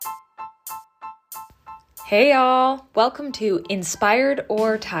Hey y'all, welcome to Inspired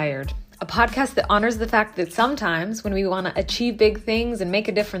or Tired, a podcast that honors the fact that sometimes when we want to achieve big things and make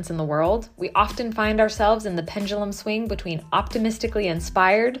a difference in the world, we often find ourselves in the pendulum swing between optimistically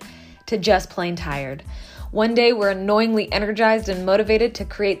inspired to just plain tired. One day we're annoyingly energized and motivated to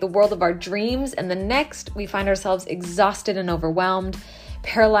create the world of our dreams, and the next we find ourselves exhausted and overwhelmed,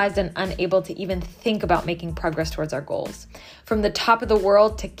 paralyzed and unable to even think about making progress towards our goals. From the top of the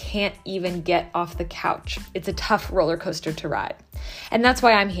world to can't even get off the couch. It's a tough roller coaster to ride. And that's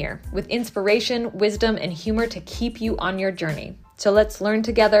why I'm here, with inspiration, wisdom, and humor to keep you on your journey. So let's learn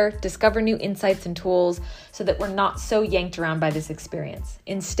together, discover new insights and tools so that we're not so yanked around by this experience.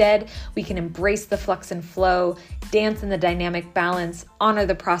 Instead, we can embrace the flux and flow, dance in the dynamic balance, honor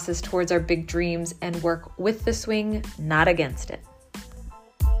the process towards our big dreams, and work with the swing, not against it.